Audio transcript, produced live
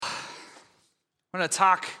I'm going to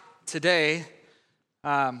talk today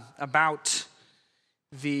about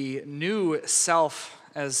the new self,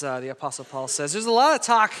 as the Apostle Paul says. There's a lot of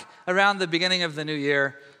talk around the beginning of the new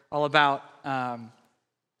year all about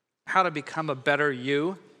how to become a better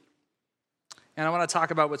you. And I want to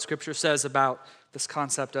talk about what Scripture says about this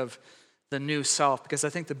concept of the new self, because I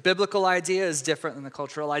think the biblical idea is different than the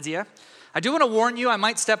cultural idea. I do want to warn you, I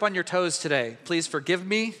might step on your toes today. Please forgive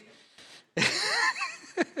me.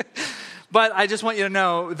 But I just want you to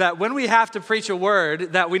know that when we have to preach a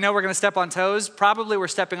word that we know we're going to step on toes, probably we're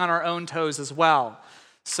stepping on our own toes as well.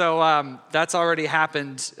 So that's already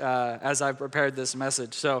happened as I've prepared this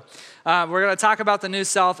message. So we're going to talk about the new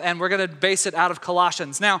self, and we're going to base it out of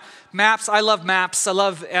Colossians. Now, maps, I love maps. I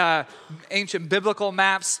love ancient biblical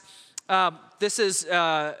maps. This is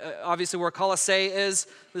obviously where Colossae is.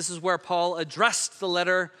 This is where Paul addressed the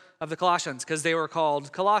letter of the Colossians, because they were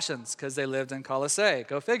called Colossians, because they lived in Colossae.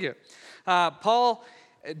 Go figure. Paul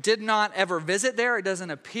did not ever visit there. It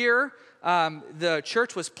doesn't appear. The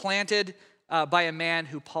church was planted by a man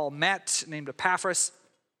who Paul met named Epaphras,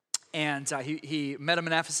 and he met him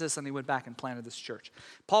in Ephesus, and he went back and planted this church.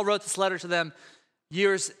 Paul wrote this letter to them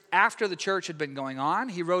years after the church had been going on.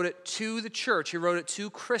 He wrote it to the church. He wrote it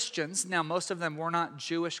to Christians. Now, most of them were not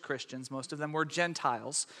Jewish Christians. Most of them were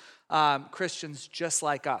Gentiles, Christians just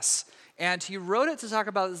like us. And he wrote it to talk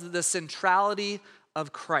about the centrality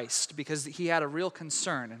of Christ, because he had a real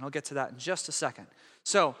concern, and I'll get to that in just a second.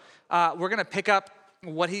 So we're going to pick up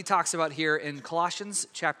what he talks about here in Colossians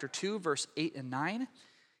chapter 2, verse 8 and 9.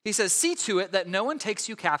 He says, "See to it that no one takes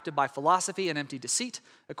you captive by philosophy and empty deceit,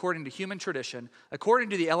 according to human tradition, according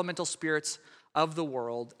to the elemental spirits of the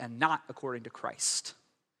world, and not according to Christ.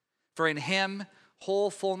 For in him whole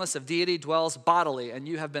fullness of deity dwells bodily, and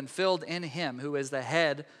you have been filled in him who is the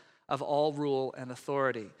head of all rule and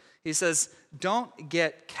authority." He says, don't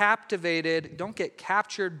get captivated, don't get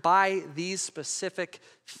captured by these specific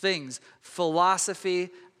things.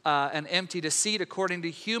 Philosophy and empty deceit according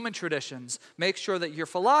to human traditions. Make sure that your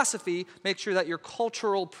philosophy, make sure that your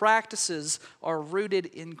cultural practices are rooted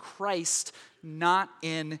in Christ, not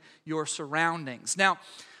in your surroundings. Now,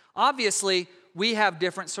 obviously, we have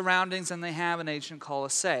different surroundings than they have in ancient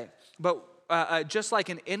Colossae. But just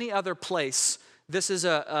like in any other place, this is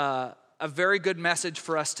a very good message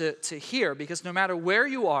for us to hear, because no matter where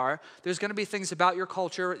you are, there's going to be things about your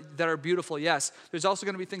culture that are beautiful, yes. There's also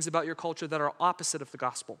going to be things about your culture that are opposite of the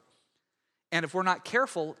gospel. And if we're not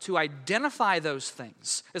careful to identify those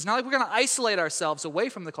things, it's not like we're going to isolate ourselves away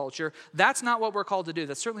from the culture. That's not what we're called to do.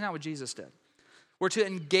 That's certainly not what Jesus did. We're to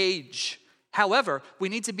engage. However, we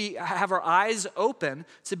need to have our eyes open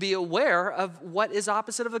to be aware of what is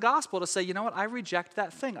opposite of the gospel, to say, you know what, I reject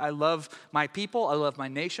that thing. I love my people, I love my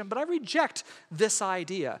nation, but I reject this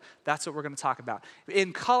idea. That's what we're going to talk about.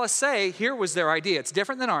 In Colossae, here was their idea. It's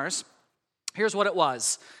different than ours. Here's what it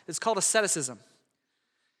was. It's called asceticism.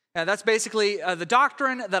 And that's basically the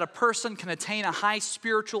doctrine that a person can attain a high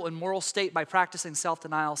spiritual and moral state by practicing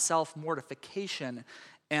self-denial, self-mortification,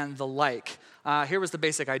 and the like. Here was the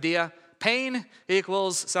basic idea. Pain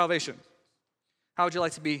equals salvation. How would you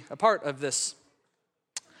like to be a part of this?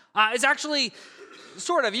 It's actually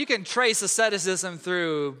sort of, you can trace asceticism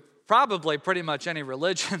through probably pretty much any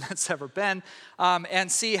religion that's ever been,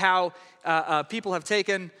 and see how people have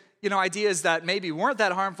taken ideas that maybe weren't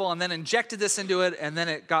that harmful and then injected this into it, and then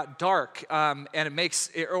it got dark, and it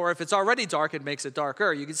makes, or if it's already dark, it makes it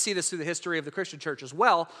darker. You can see this through the history of the Christian church as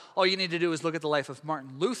well. All you need to do is look at the life of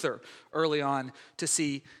Martin Luther early on to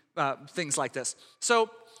see things like this.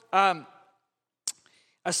 So,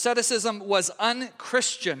 asceticism was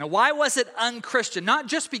unchristian. Now, why was it unchristian? Not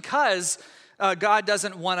just because God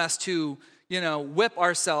doesn't want us to whip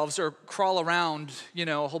ourselves or crawl around,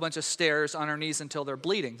 a whole bunch of stairs on our knees until they're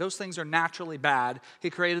bleeding. Those things are naturally bad. He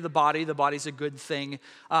created the body. The body's a good thing.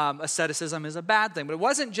 Asceticism is a bad thing. But it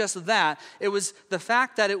wasn't just that. It was the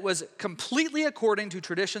fact that it was completely according to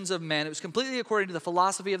traditions of men. It was completely according to the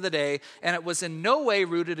philosophy of the day, and it was in no way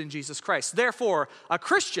rooted in Jesus Christ. Therefore, a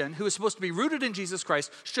Christian who is supposed to be rooted in Jesus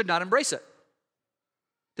Christ should not embrace it.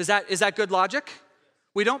 Is that good logic?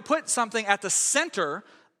 We don't put something at the center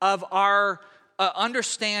of our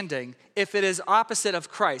understanding if it is opposite of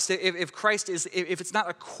Christ, if Christ is, if it's not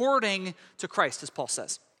according to Christ, as Paul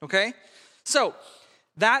says, okay? So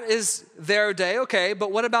that is their day, okay,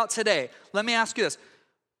 but what about today? Let me ask you this,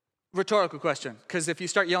 rhetorical question, because if you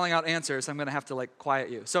start yelling out answers, I'm going to have to quiet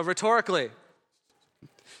you. So rhetorically,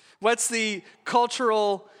 what's the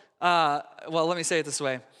cultural, let me say it this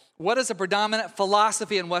way. What is a predominant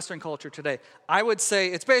philosophy in Western culture today? I would say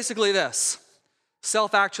it's basically this.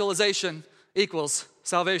 Self-actualization equals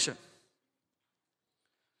salvation.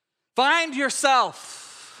 Find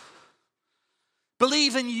yourself.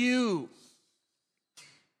 Believe in you.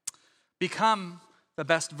 Become the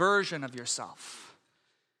best version of yourself.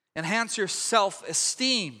 Enhance your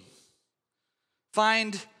self-esteem.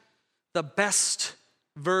 Find the best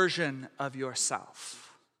version of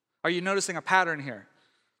yourself. Are you noticing a pattern here?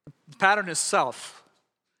 The pattern is self,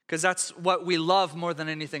 because that's what we love more than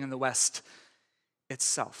anything in the West. It's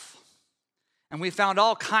self. And we found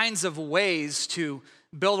all kinds of ways to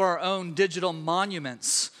build our own digital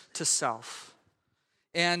monuments to self.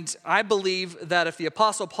 And I believe that if the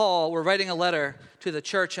Apostle Paul were writing a letter to the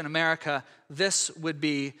church in America, this would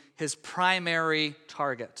be his primary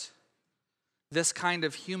target. This kind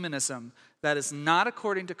of humanism that is not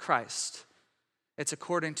according to Christ, it's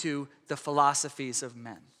according to the philosophies of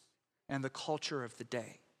men and the culture of the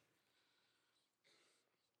day.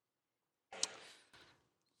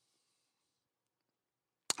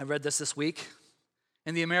 I read this week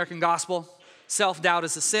in the American Gospel. Self-doubt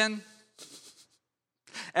is a sin.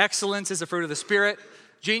 Excellence is a fruit of the Spirit.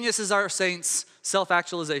 Genius is our saints.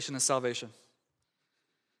 Self-actualization is salvation.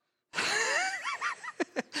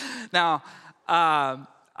 Now,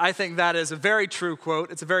 I think that is a very true quote.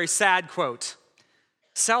 It's a very sad quote.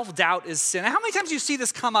 Self-doubt is sin. How many times do you see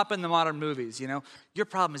this come up in the modern movies? You know, your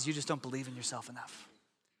problem is you just don't believe in yourself enough.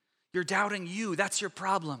 You're doubting you. That's your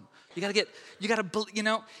problem.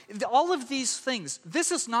 All of these things.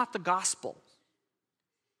 This is not the gospel.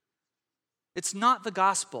 It's not the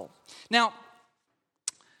gospel. Now,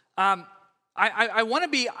 I want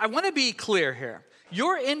to be clear here.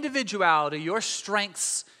 Your individuality, your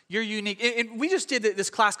strengths, your unique. And we just did this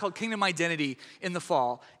class called Kingdom Identity in the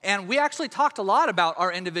fall, and we actually talked a lot about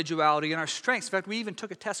our individuality and our strengths. In fact, we even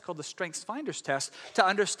took a test called the Strengths Finders Test to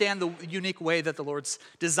understand the unique way that the Lord's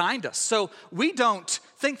designed us. So we don't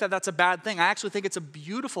think that that's a bad thing. I actually think it's a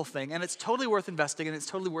beautiful thing, and it's totally worth investing, and it's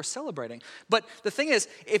totally worth celebrating. But the thing is,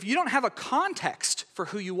 if you don't have a context for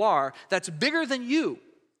who you are that's bigger than you,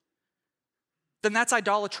 then that's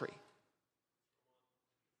idolatry.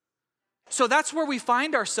 So that's where we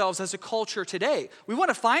find ourselves as a culture today. We want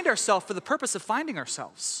to find ourselves for the purpose of finding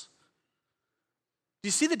ourselves. Do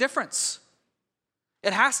you see the difference?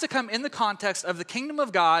 It has to come in the context of the kingdom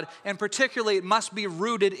of God, and particularly it must be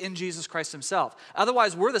rooted in Jesus Christ himself.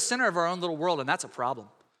 Otherwise, we're the center of our own little world, and that's a problem.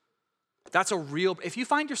 That's a real, if you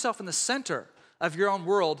find yourself in the center of your own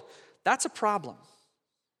world, that's a problem.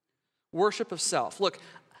 Worship of self. Look,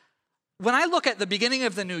 when I look at the beginning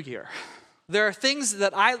of the new year, there are things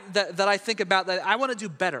that I think about that I want to do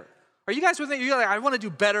better. Are you guys with me? You're like, I want to do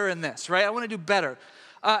better in this, right? I want to do better.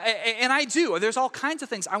 And I do. There's all kinds of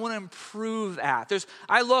things I want to improve at.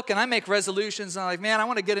 I look and I make resolutions and I'm like, man, I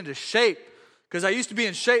want to get into shape because I used to be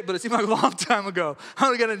in shape, but it seemed like a long time ago. I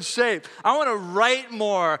want to get in shape. I want to write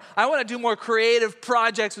more. I want to do more creative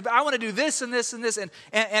projects. I want to do this and this and this.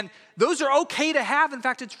 And those are okay to have. In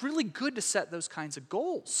fact, it's really good to set those kinds of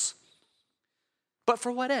goals. But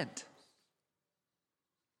for what end?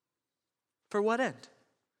 For what end?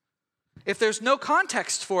 If there's no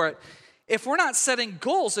context for it, if we're not setting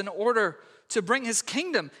goals in order to bring his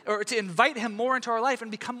kingdom or to invite him more into our life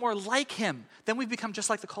and become more like him, then we've become just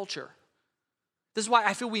like the culture. This is why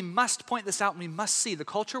I feel we must point this out and we must see the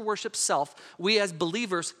culture worships self. We as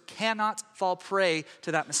believers cannot fall prey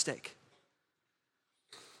to that mistake.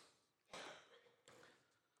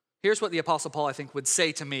 Here's what the Apostle Paul, I think, would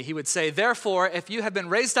say to me. He would say, therefore, if you have been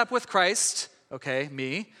raised up with Christ, okay,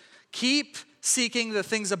 me, keep seeking the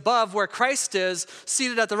things above where Christ is,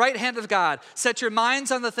 seated at the right hand of God. Set your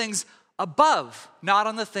minds on the things above, not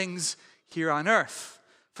on the things here on earth.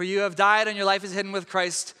 For you have died and your life is hidden with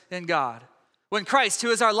Christ in God. When Christ,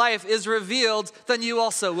 who is our life, is revealed, then you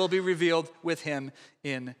also will be revealed with him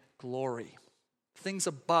in glory. Things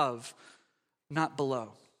above, not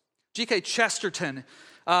below. G.K. Chesterton,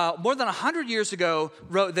 more than 100 years ago,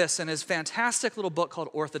 wrote this in his fantastic little book called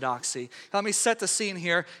Orthodoxy. Let me set the scene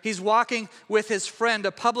here. He's walking with his friend,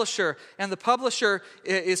 a publisher, and the publisher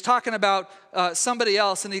is talking about somebody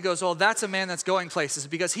else, and he goes, oh, that's a man that's going places,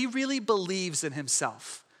 because he really believes in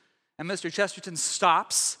himself. And Mr. Chesterton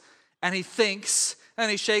stops, and he thinks, and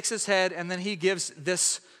he shakes his head, and then he gives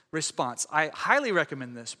this response. I highly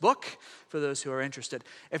recommend this book for those who are interested.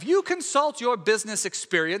 If you consult your business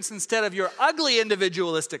experience instead of your ugly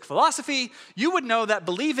individualistic philosophy, you would know that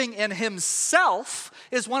believing in himself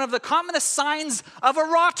is one of the commonest signs of a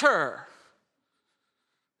rotter.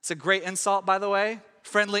 It's a great insult, by the way.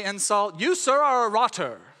 Friendly insult. You, sir, are a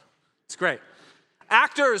rotter. It's great.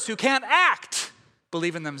 Actors who can't act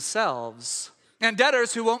believe in themselves, and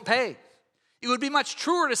debtors who won't pay. It would be much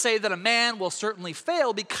truer to say that a man will certainly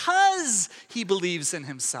fail because he believes in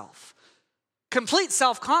himself. Complete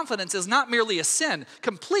self-confidence is not merely a sin.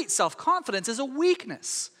 Complete self-confidence is a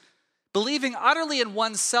weakness. Believing utterly in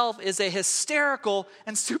oneself is a hysterical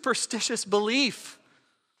and superstitious belief.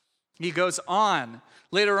 He goes on.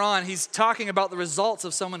 Later on, he's talking about the results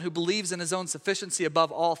of someone who believes in his own sufficiency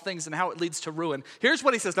above all things and how it leads to ruin. Here's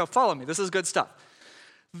what he says. Now follow me. This is good stuff.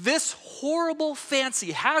 This horrible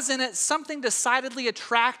fancy has in it something decidedly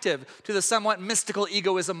attractive to the somewhat mystical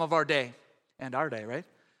egoism of our day. And our day, right?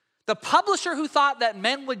 The publisher who thought that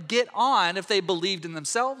men would get on if they believed in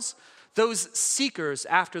themselves, those seekers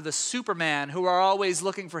after the Superman who are always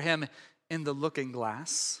looking for him in the looking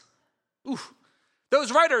glass. Oof.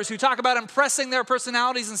 Those writers who talk about impressing their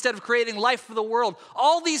personalities instead of creating life for the world.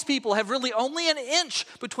 All these people have really only an inch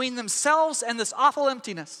between themselves and this awful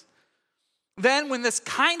emptiness. Then when this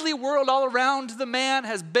kindly world all around the man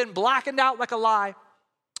has been blackened out like a lie,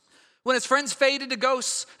 when his friends fade into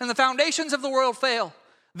ghosts and the foundations of the world fail,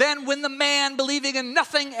 then when the man believing in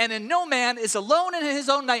nothing and in no man is alone in his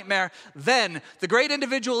own nightmare, then the great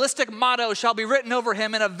individualistic motto shall be written over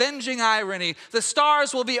him in avenging irony. The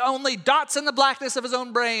stars will be only dots in the blackness of his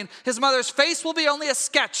own brain. His mother's face will be only a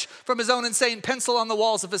sketch from his own insane pencil on the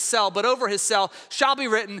walls of his cell. But over his cell shall be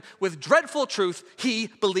written with dreadful truth, he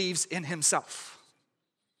believes in himself.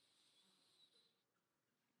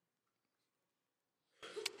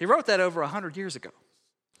 He wrote that over 100 years ago.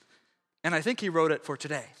 And I think he wrote it for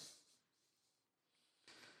today.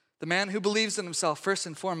 The man who believes in himself, first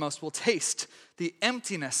and foremost, will taste the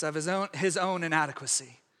emptiness of his own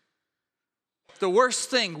inadequacy. The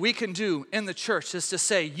worst thing we can do in the church is to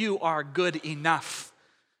say, you are good enough.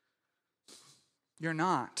 You're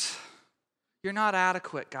not. You're not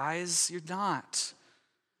adequate, guys. You're not.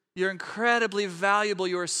 You're incredibly valuable.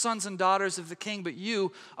 You are sons and daughters of the King, but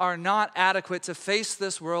you are not adequate to face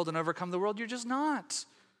this world and overcome the world. You're just not.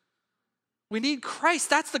 We need Christ.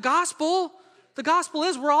 That's the gospel. The gospel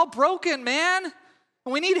is we're all broken, man.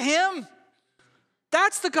 And we need him.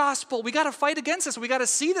 That's the gospel. We got to fight against this. We got to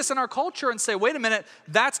see this in our culture and say, wait a minute,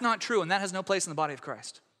 that's not true. And that has no place in the body of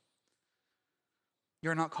Christ.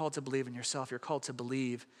 You're not called to believe in yourself. You're called to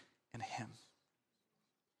believe in him.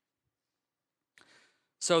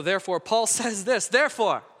 So therefore, Paul says this,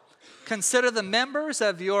 therefore, consider the members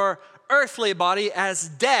of your earthly body as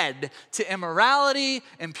dead to immorality,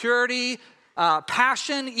 impurity,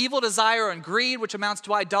 passion, evil desire, and greed, which amounts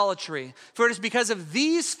to idolatry. For it is because of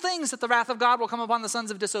these things that the wrath of God will come upon the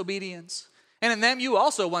sons of disobedience. And in them you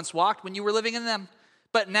also once walked when you were living in them.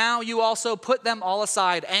 But now you also put them all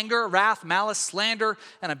aside, anger, wrath, malice, slander,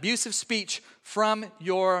 and abusive speech from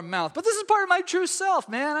your mouth. But this is part of my true self,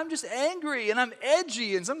 man. I'm just angry and I'm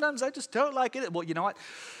edgy and sometimes I just don't like it. Well, you know what?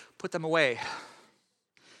 Put them away.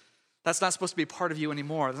 That's not supposed to be part of you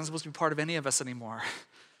anymore. That's not supposed to be part of any of us anymore.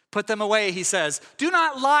 Put them away, he says. Do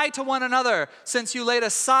not lie to one another, since you laid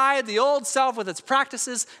aside the old self with its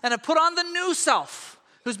practices and have put on the new self,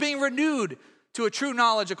 who's being renewed to a true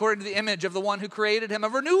knowledge according to the image of the one who created him, a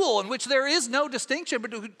renewal in which there is no distinction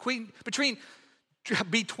between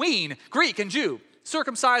Greek and Jew,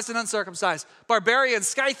 circumcised and uncircumcised, barbarian,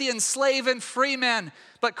 Scythian, slave and free men,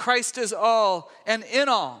 but Christ is all and in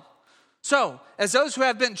all. So, as those who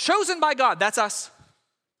have been chosen by God, that's us,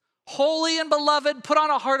 holy and beloved, put on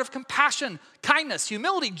a heart of compassion, kindness,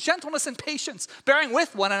 humility, gentleness, and patience, bearing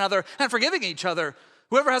with one another and forgiving each other.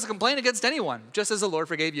 Whoever has a complaint against anyone, just as the Lord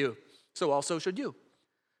forgave you, so also should you.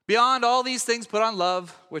 Beyond all these things, put on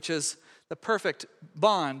love, which is the perfect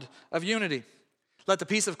bond of unity. Let the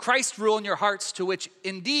peace of Christ rule in your hearts, to which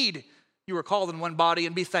indeed you were called in one body,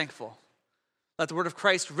 and be thankful. Let the word of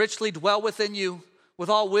Christ richly dwell within you, with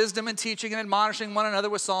all wisdom and teaching and admonishing one another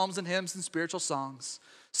with psalms and hymns and spiritual songs,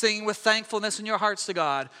 singing with thankfulness in your hearts to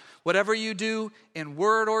God. Whatever you do in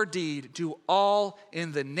word or deed, do all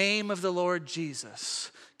in the name of the Lord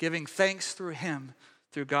Jesus, giving thanks through him,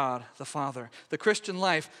 through God the Father. The Christian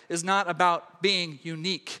life is not about being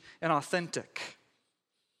unique and authentic.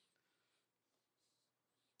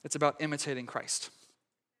 It's about imitating Christ.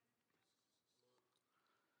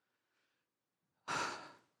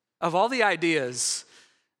 Of all the ideas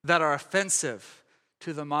that are offensive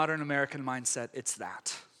to the modern American mindset, it's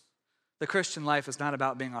that. The Christian life is not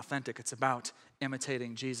about being authentic. It's about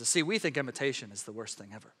imitating Jesus. See, we think imitation is the worst thing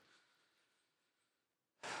ever.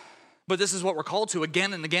 But this is what we're called to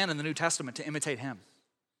again and again in the New Testament, to imitate him.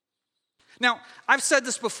 Now, I've said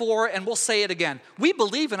this before, and we'll say it again. We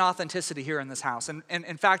believe in authenticity here in this house. And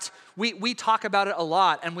in fact, we talk about it a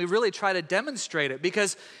lot, and we really try to demonstrate it,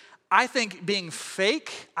 because I think being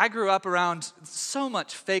fake, I grew up around so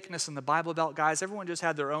much fakeness in the Bible Belt, guys. Everyone just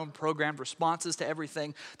had their own programmed responses to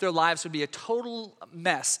everything. Their lives would be a total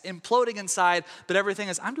mess, imploding inside, but everything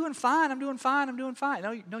is, I'm doing fine, I'm doing fine, I'm doing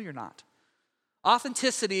fine. No, you're not.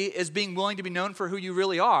 Authenticity is being willing to be known for who you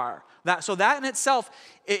really are. So that in itself,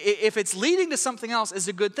 if it's leading to something else, is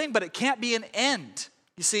a good thing, but it can't be an end,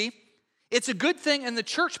 you see? It's a good thing in the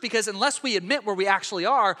church because unless we admit where we actually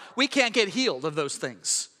are, we can't get healed of those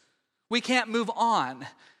things. We can't move on.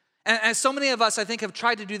 And so many of us, I think, have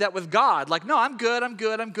tried to do that with God. Like, no, I'm good, I'm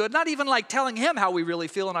good, I'm good. Not even like telling him how we really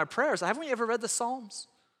feel in our prayers. Haven't we ever read the Psalms?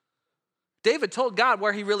 David told God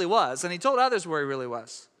where he really was, and he told others where he really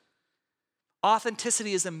was.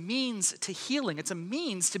 Authenticity is a means to healing. It's a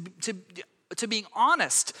means to being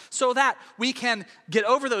honest so that we can get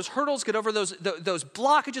over those hurdles, get over those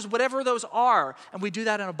blockages, whatever those are, and we do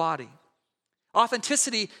that in a body.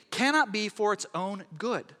 Authenticity cannot be for its own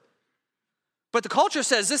good. But the culture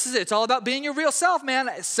says this is it. It's all about being your real self, man.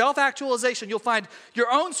 Self-actualization. You'll find your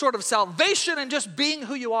own sort of salvation in just being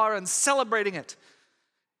who you are and celebrating it.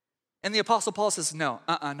 And the Apostle Paul says, no,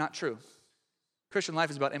 not true. Christian life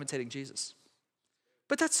is about imitating Jesus.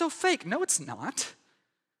 But that's so fake. No, it's not.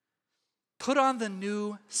 Put on the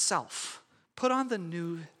new self. Put on the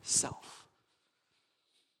new self.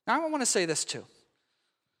 Now, I want to say this too.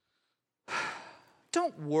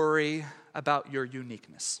 Don't worry about your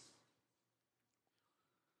uniqueness.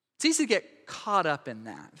 It's easy to get caught up in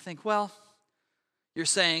that. Think, well, you're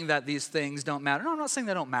saying that these things don't matter. No, I'm not saying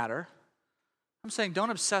they don't matter. I'm saying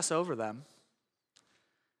don't obsess over them.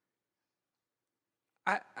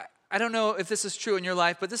 I don't know if this is true in your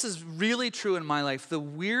life, but this is really true in my life. The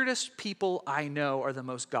weirdest people I know are the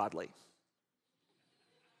most godly.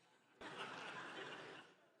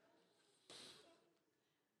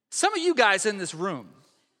 Some of you guys in this room,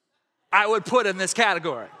 I would put in this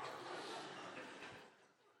category.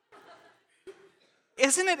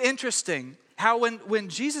 Isn't it interesting how when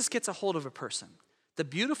Jesus gets a hold of a person, the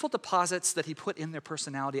beautiful deposits that he put in their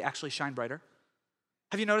personality actually shine brighter?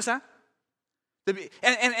 Have you noticed that?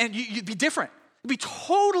 And you'd be different. You'd be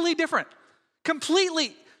totally different.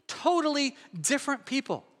 Completely, totally different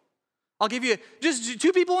people. I'll give you just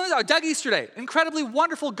two people in this. Doug Easterday, incredibly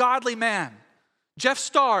wonderful, godly man. Jeff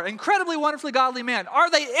Starr, incredibly wonderfully godly man. Are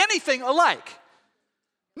they anything alike?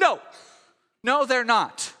 No. No, they're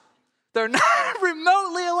not. They're not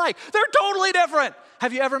remotely alike. They're totally different.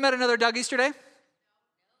 Have you ever met another Doug Easterday?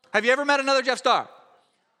 Have you ever met another Jeff Starr?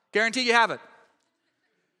 Guarantee you haven't.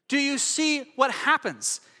 Do you see what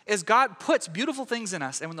happens is God puts beautiful things in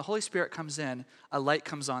us, and when the Holy Spirit comes in, a light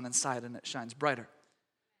comes on inside and it shines brighter.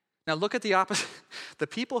 Now look at the opposite. The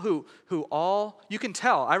people who all, you can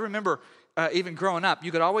tell, I remember even growing up,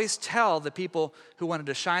 you could always tell the people who wanted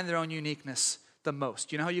to shine their own uniqueness the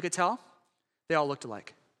most. You know how you could tell? They all looked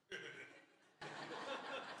alike.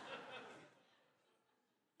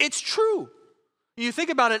 It's true. You think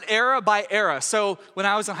about it era by era. So when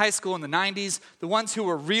I was in high school in the 90s, the ones who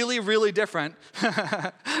were really, really different,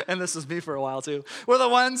 and this was me for a while too, were the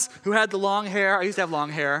ones who had the long hair. I used to have long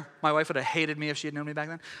hair. My wife would have hated me if she had known me back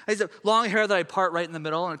then. I used to have long hair that I'd part right in the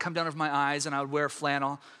middle and it'd come down over my eyes, and I would wear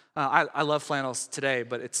flannel. I love flannels today,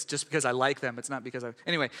 but it's just because I like them. It's not because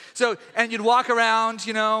anyway. So, and you'd walk around,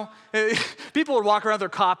 you know. People would walk around with their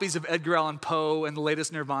copies of Edgar Allan Poe and the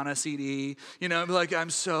latest Nirvana CD, you know, and be like, I'm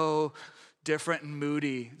so different and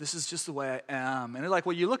moody. This is just the way I am. And they're like,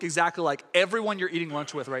 well, you look exactly like everyone you're eating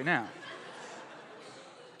lunch with right now.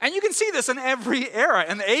 And you can see this in every era.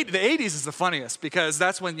 And the 80s is the funniest because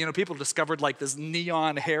that's when, you know, people discovered like this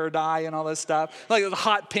neon hair dye and all this stuff. Like the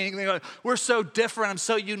hot pink. They're like, we're so different. I'm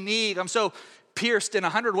so unique. I'm so pierced in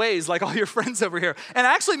 100 ways like all your friends over here. And it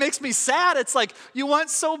actually makes me sad. It's like you want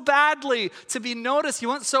so badly to be noticed. You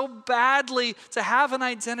want so badly to have an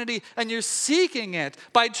identity, and you're seeking it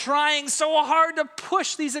by trying so hard to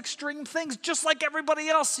push these extreme things just like everybody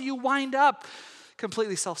else. So you wind up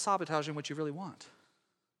completely self-sabotaging what you really want.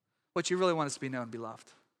 What you really want is to be known and be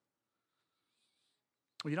loved.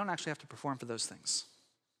 Well, you don't actually have to perform for those things.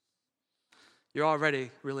 You're already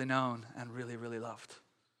really known and really, really loved.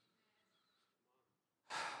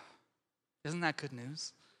 Isn't that good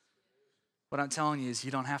news? What I'm telling you is you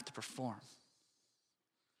don't have to perform.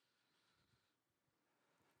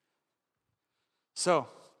 So,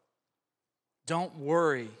 don't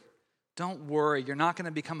worry. Don't worry. You're not going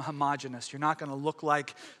to become homogenous. You're not going to look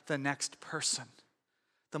like the next person.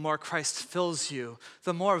 The more Christ fills you,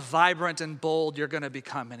 the more vibrant and bold you're going to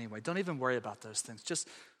become anyway. Don't even worry about those things. Just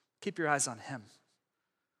keep your eyes on him.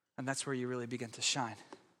 And that's where you really begin to shine.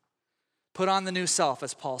 Put on the new self,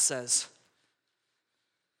 as Paul says.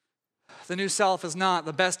 The new self is not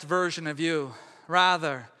the best version of you.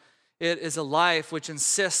 Rather, it is a life which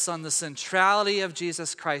insists on the centrality of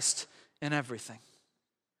Jesus Christ in everything.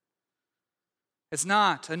 It's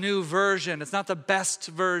not a new version. It's not the best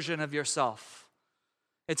version of yourself.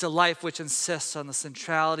 It's a life which insists on the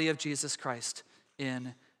centrality of Jesus Christ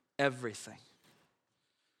in everything.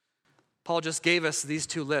 Paul just gave us these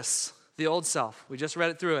two lists. The old self, we just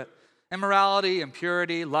read it through it. Immorality,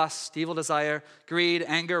 impurity, lust, evil desire, greed,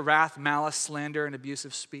 anger, wrath, malice, slander, and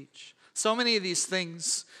abusive speech. So many of these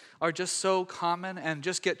things are just so common and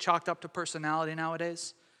just get chalked up to personality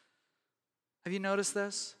nowadays. Have you noticed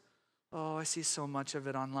this? Oh, I see so much of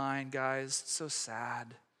it online, guys. It's so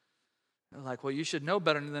sad. They're like, well, you should know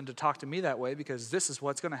better than to talk to me that way because this is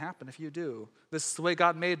what's going to happen if you do. This is the way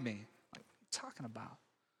God made me. Like, what are you talking about?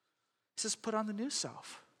 He says, put on the new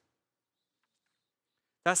self.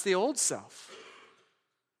 That's the old self.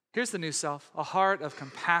 Here's the new self, a heart of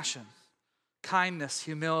compassion, kindness,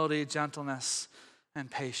 humility, gentleness,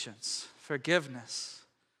 and patience, forgiveness.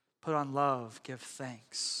 Put on love, give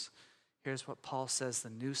thanks. Here's what Paul says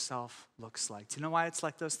the new self looks like. Do you know why it's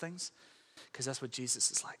like those things? Because that's what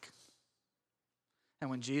Jesus is like. And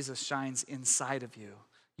when Jesus shines inside of you,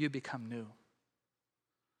 you become new.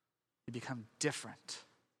 You become different.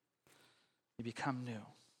 You become new.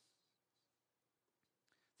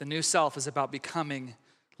 The new self is about becoming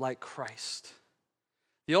like Christ.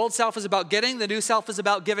 The old self is about getting. The new self is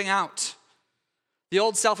about giving out. The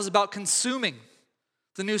old self is about consuming.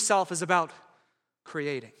 The new self is about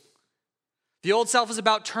creating. The old self is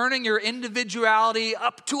about turning your individuality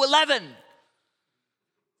up to 11.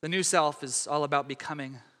 The new self is all about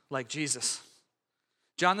becoming like Jesus.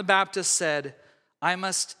 John the Baptist said, I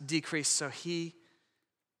must decrease so he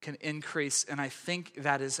can increase. And I think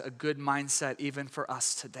that is a good mindset even for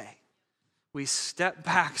us today. We step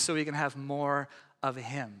back so we can have more of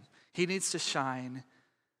him. He needs to shine.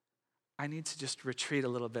 I need to just retreat a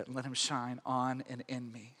little bit and let him shine on and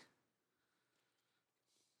in me.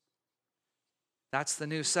 That's the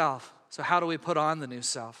new self. So how do we put on the new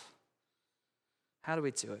self? How do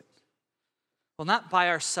we do it? Well, not by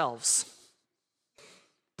ourselves.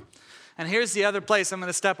 And here's the other place I'm going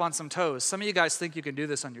to step on some toes. Some of you guys think you can do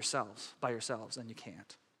this on yourselves, by yourselves, and you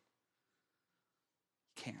can't.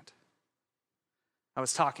 You can't. I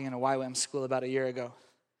was talking in a YWAM school about a year ago.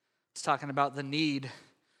 I was talking about the need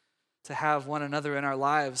to have one another in our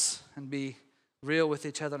lives and be real with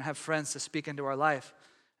each other and have friends to speak into our life.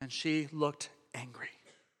 And she looked angry.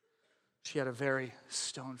 She had a very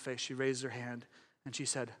stone face. She raised her hand and she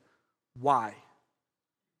said, why?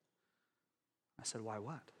 I said, why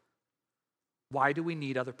what? Why do we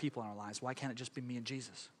need other people in our lives? Why can't it just be me and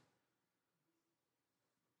Jesus?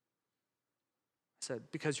 I said,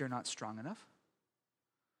 because you're not strong enough.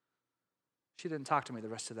 She didn't talk to me the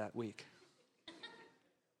rest of that week.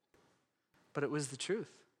 But it was the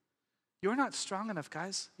truth. You're not strong enough,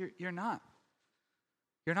 guys. You're not.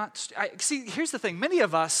 You're not. See, here's the thing. Many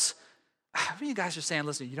of us, how many of you guys are saying,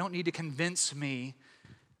 listen, you don't need to convince me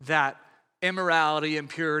that immorality,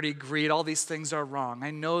 impurity, greed, all these things are wrong.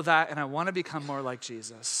 I know that, and I want to become more like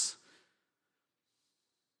Jesus.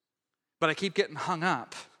 But I keep getting hung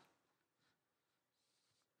up.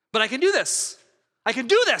 But I can do this. I can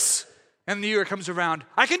do this. And the year comes around.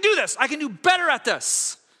 I can do this. I can do better at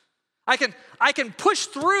this. I can push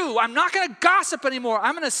through. I'm not going to gossip anymore.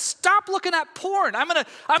 I'm going to stop looking at porn. I'm going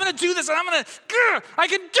to do this, and I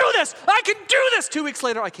can do this. I can do this. 2 weeks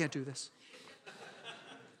later, I can't do this.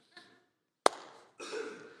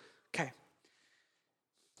 Okay.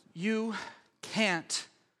 You can't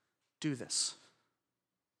do this.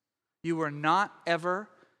 You were not ever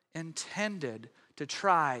intended to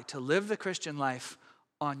try to live the Christian life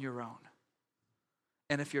on your own.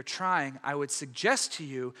 And if you're trying, I would suggest to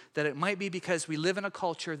you that it might be because we live in a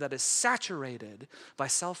culture that is saturated by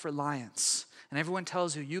self-reliance. And everyone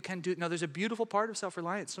tells you, you can do. No, there's a beautiful part of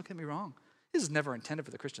self-reliance. Don't get me wrong. This is never intended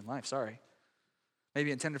for the Christian life, sorry.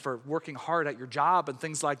 Maybe intended for working hard at your job and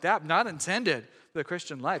things like that. Not intended for the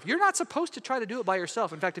Christian life. You're not supposed to try to do it by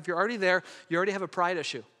yourself. In fact, if you're already there, you already have a pride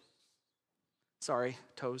issue. Sorry,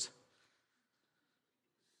 toes.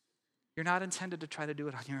 You're not intended to try to do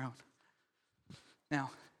it on your own. Now,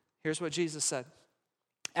 here's what Jesus said.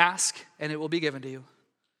 Ask, and it will be given to you.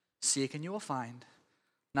 Seek, and you will find.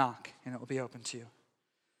 Knock, and it will be open to you.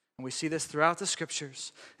 And we see this throughout the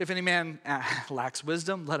scriptures. If any man lacks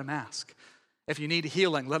wisdom, let him ask. If you need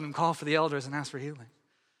healing, let him call for the elders and ask for healing.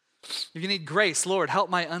 If you need grace, Lord, help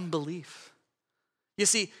my unbelief. You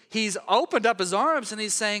see, he's opened up his arms and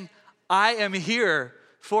he's saying, I am here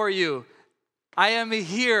for you. I am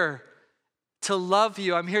here to love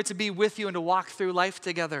you. I'm here to be with you and to walk through life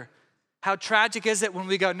together. How tragic is it when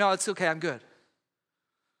we go, no, it's okay, I'm good.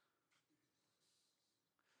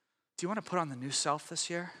 Do you want to put on the new self this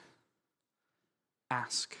year?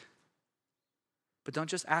 Ask. But don't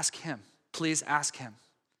just ask him. Please ask him.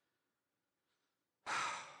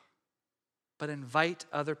 But invite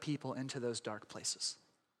other people into those dark places.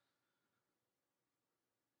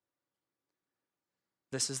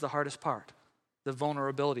 This is the hardest part, the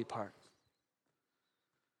vulnerability part.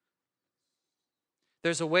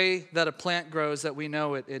 There's a way that a plant grows that we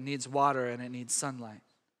know it needs water and it needs sunlight.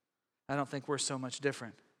 I don't think we're so much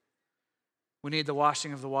different. We need the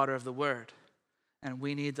washing of the water of the word, and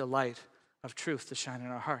we need the light of truth to shine in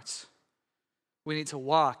our hearts. We need to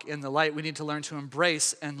walk in the light. We need to learn to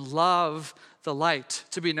embrace and love the light,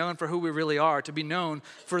 to be known for who we really are, to be known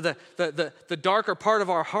for the darker part of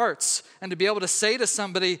our hearts, and to be able to say to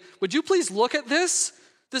somebody, would you please look at this?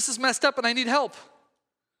 This is messed up and I need help.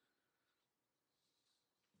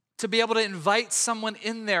 To be able to invite someone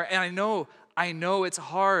in there. And I know it's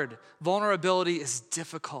hard. Vulnerability is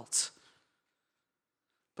difficult.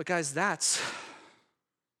 But guys, that's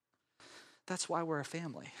why we're a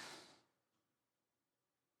family.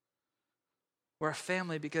 We're a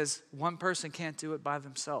family because one person can't do it by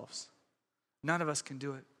themselves. None of us can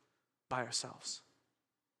do it by ourselves.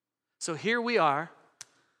 So here we are.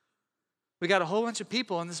 We got a whole bunch of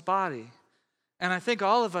people in this body. And I think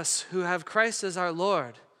all of us who have Christ as our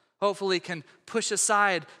Lord hopefully can push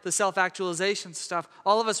aside the self-actualization stuff.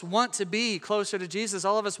 All of us want to be closer to Jesus.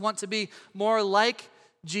 All of us want to be more like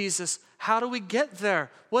Jesus. How do we get there?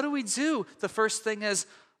 What do we do? The first thing is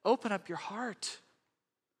open up your heart.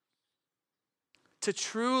 To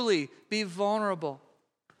truly be vulnerable.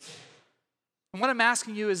 And what I'm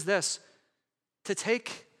asking you is this, to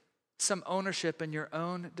take some ownership in your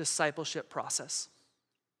own discipleship process.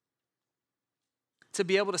 To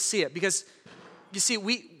be able to see it. Because, you see,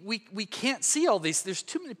 we can't see all these. There's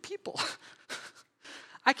too many people.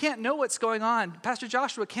 I can't know what's going on. Pastor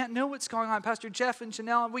Joshua can't know what's going on. Pastor Jeff and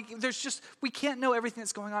Janelle, we can't know everything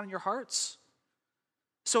that's going on in your hearts.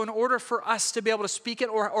 So in order for us to be able to speak it,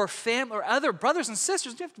 or family, or other brothers and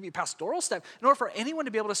sisters, you have to be pastoral staff. In order for anyone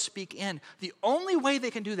to be able to speak in, the only way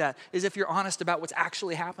they can do that is if you're honest about what's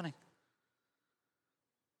actually happening.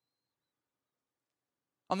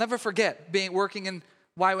 I'll never forget working in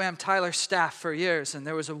YWAM Tyler's staff for years, and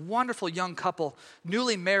there was a wonderful young couple,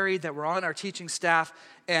 newly married, that were on our teaching staff,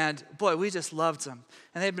 and boy, we just loved them.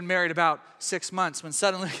 And they'd been married about 6 months when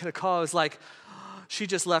suddenly we get a call. It was like, she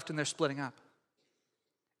just left and they're splitting up.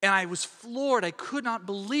 And I was floored. I could not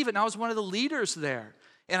believe it. And I was one of the leaders there.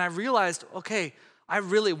 And I realized, okay, I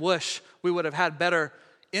really wish we would have had better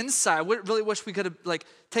insight. I really wish we could have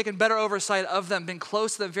taken better oversight of them, been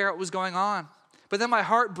close to them, figure out what was going on. But then my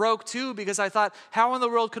heart broke too, because I thought, how in the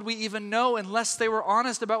world could we even know unless they were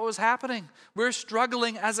honest about what was happening? We're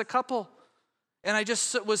struggling as a couple. And I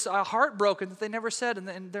just was heartbroken that they never said,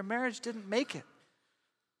 and their marriage didn't make it.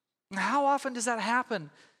 And how often does that happen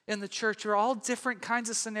in the church? There are all different kinds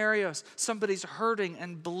of scenarios. Somebody's hurting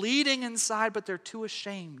and bleeding inside, but they're too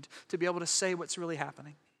ashamed to be able to say what's really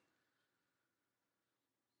happening.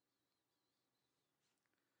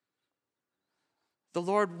 The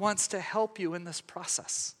Lord wants to help you in this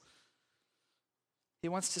process. He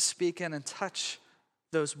wants to speak in and touch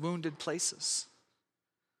those wounded places.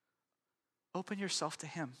 Open yourself to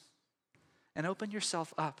him, and open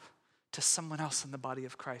yourself up to someone else in the body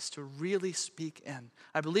of Christ to really speak in.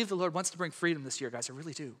 I believe the Lord wants to bring freedom this year, guys. I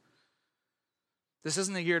really do. This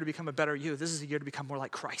isn't a year to become a better you. This is a year to become more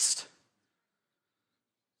like Christ.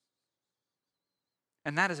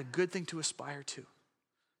 And that is a good thing to aspire to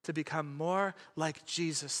become more like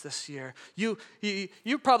Jesus this year. You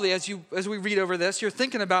probably, as we read over this, you're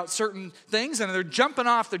thinking about certain things, and they're jumping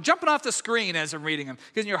off the screen as I'm reading them.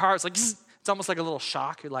 Because in your heart's like, zzz. It's almost like a little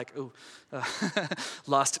shock. You're like, ooh,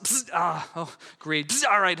 lust, greed,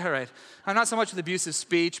 all right. I'm not so much with abusive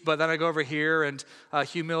speech, but then I go over here and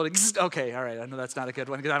humility, okay, all right, I know that's not a good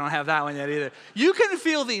one because I don't have that one yet either. You can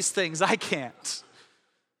feel these things, I can't.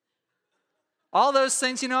 All those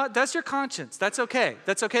things, you know what, that's your conscience. That's okay,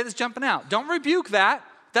 that's jumping out. Don't rebuke that.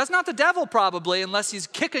 That's not the devil probably, unless he's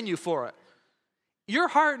kicking you for it. Your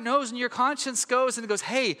heart knows and your conscience goes and it goes,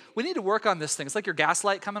 hey, we need to work on this thing. It's like your gas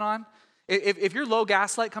light coming on. If your low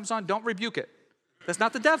gas light comes on, don't rebuke it. That's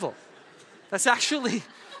not the devil. It's actually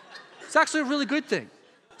a really good thing.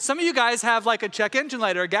 Some of you guys have like a check engine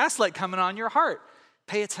light or a gas light coming on your heart.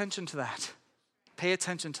 Pay attention to that. Pay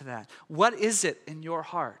attention to that. What is it in your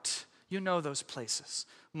heart? You know those places.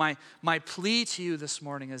 My plea to you this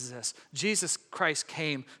morning is this. Jesus Christ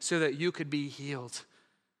came so that you could be healed.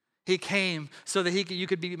 He came so that you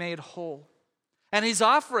could be made whole. And he's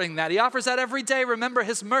offering that. He offers that every day. Remember,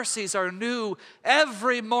 his mercies are new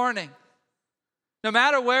every morning. No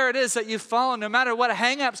matter where it is that you've fallen, no matter what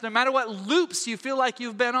hang-ups, no matter what loops you feel like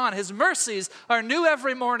you've been on, his mercies are new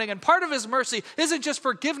every morning. And part of his mercy isn't just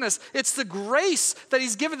forgiveness, it's the grace that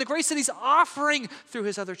he's given, the grace that he's offering through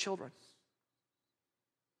his other children.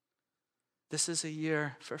 This is a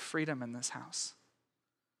year for freedom in this house.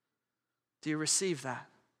 Do you receive that?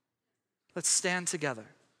 Let's stand together.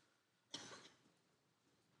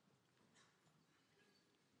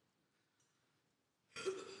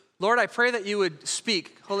 Lord, I pray that you would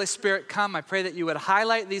speak. Holy Spirit, come. I pray that you would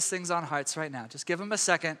highlight these things on hearts right now. Just give him a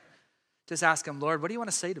second. Just ask him, Lord, what do you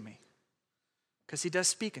want to say to me? Because he does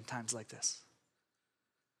speak in times like this.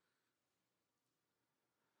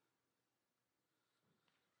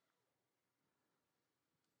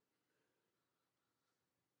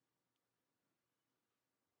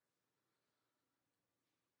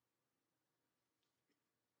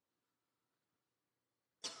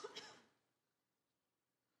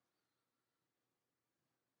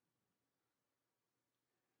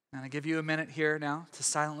 And I give you a minute here now to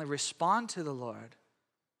silently respond to the Lord.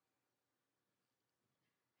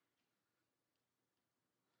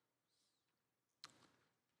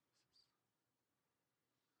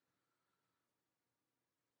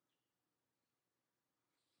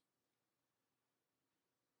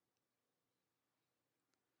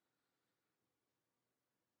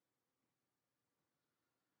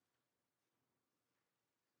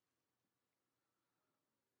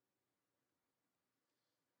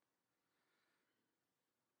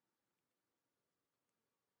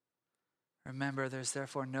 Remember, there's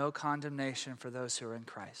therefore no condemnation for those who are in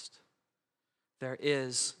Christ. There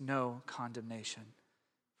is no condemnation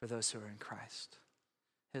for those who are in Christ.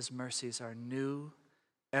 His mercies are new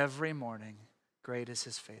every morning. Great is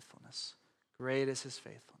his faithfulness. Great is his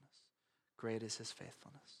faithfulness. Great is his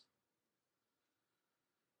faithfulness.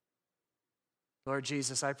 Lord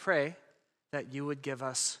Jesus, I pray that you would give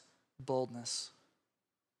us boldness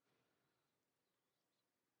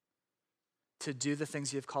to do the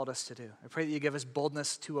things you've called us to do. I pray that you give us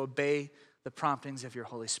boldness to obey the promptings of your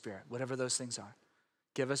Holy Spirit, whatever those things are.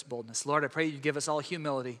 Give us boldness. Lord, I pray you give us all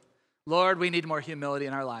humility. Lord, we need more humility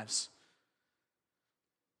in our lives.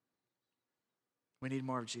 We need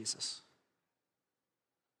more of Jesus.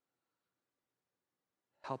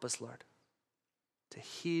 Help us, Lord, to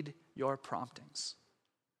heed your promptings.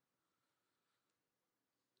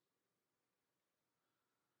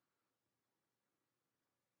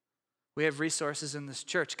 We have resources in this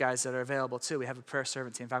church, guys, that are available too. We have a prayer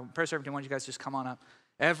servant team. In fact, prayer servant team, why don't you guys just come on up?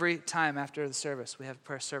 Every time after the service, we have a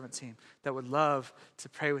prayer servant team that would love to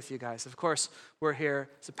pray with you guys. Of course, we're here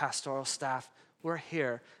as a pastoral staff. We're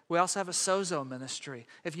here. We also have a sozo ministry.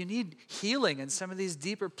 If you need healing in some of these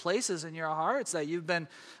deeper places in your hearts that you've been,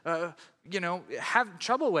 having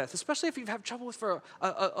trouble with, especially if you've had trouble with for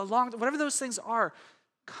a long, whatever those things are,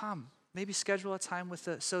 come. Maybe schedule a time with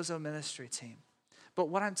the sozo ministry team. But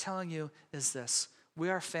what I'm telling you is this. We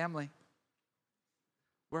are family.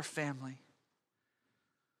 We're family.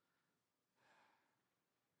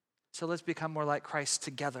 So let's become more like Christ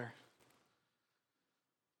together.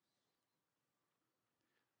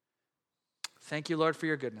 Thank you, Lord, for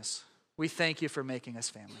your goodness. We thank you for making us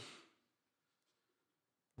family.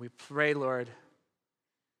 We pray, Lord,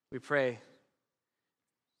 we pray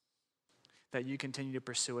that you continue to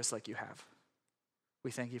pursue us like you have.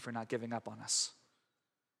 We thank you for not giving up on us.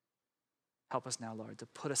 Help us now, Lord, to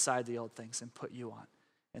put aside the old things and put you on.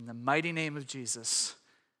 In the mighty name of Jesus,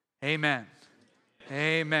 amen.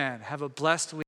 Amen. Have a blessed week.